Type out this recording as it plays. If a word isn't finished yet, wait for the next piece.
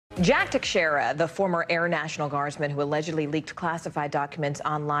Jack Teixeira, the former Air National Guardsman who allegedly leaked classified documents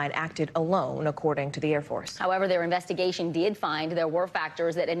online, acted alone, according to the Air Force. However, their investigation did find there were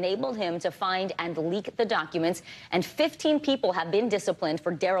factors that enabled him to find and leak the documents, and 15 people have been disciplined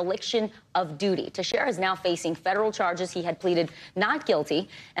for dereliction of duty. Teixeira is now facing federal charges. He had pleaded not guilty.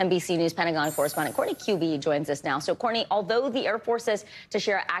 NBC News Pentagon correspondent Courtney QB joins us now. So, Courtney, although the Air Force says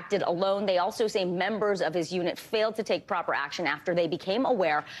Teixeira acted alone, they also say members of his unit failed to take proper action after they became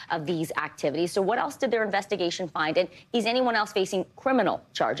aware of these activities. So what else did their investigation find? And is anyone else facing criminal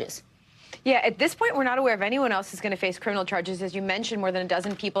charges? Yeah, at this point, we're not aware of anyone else who's going to face criminal charges. As you mentioned, more than a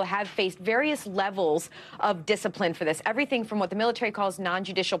dozen people have faced various levels of discipline for this. Everything from what the military calls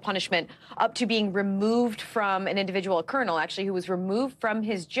non-judicial punishment up to being removed from an individual, a colonel, actually, who was removed from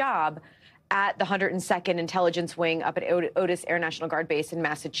his job at the 102nd Intelligence Wing up at Otis Air National Guard Base in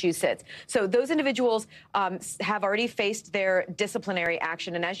Massachusetts. So those individuals have already faced their disciplinary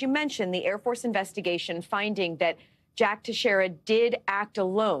action. And as you mentioned, the Air Force investigation finding that Jack Teixeira did act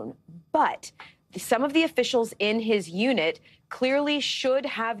alone, but some of the officials in his unit clearly should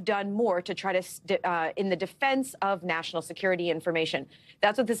have done more to try to, in the defense of national security information.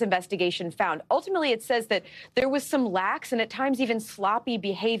 That's what this investigation found. Ultimately, it says that there was some lax and at times even sloppy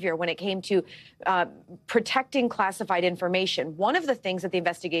behavior when it came to protecting classified information. One of the things that the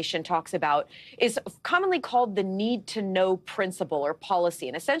investigation talks about is commonly called the need-to-know principle or policy.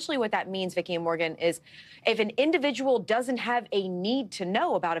 And essentially what that means, Vicki and Morgan, is if an individual doesn't have a need to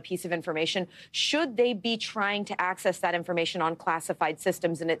know about a piece of information, should they be trying to access that information on classified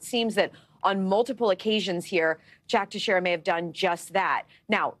systems? And it seems that on multiple occasions here, Jack Teixeira may have done just that.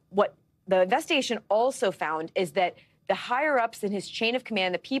 Now, what the investigation also found is that the higher-ups in his chain of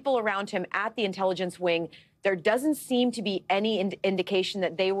command, the people around him at the intelligence wing, there doesn't seem to be any indication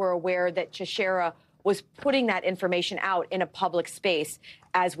that they were aware that Teixeira was putting that information out in a public space,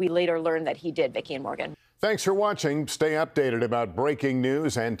 as we later learned that he did, Vicki and Morgan. Thanks for watching. Stay updated about breaking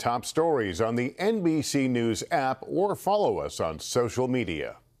news and top stories on the NBC News app or follow us on social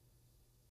media.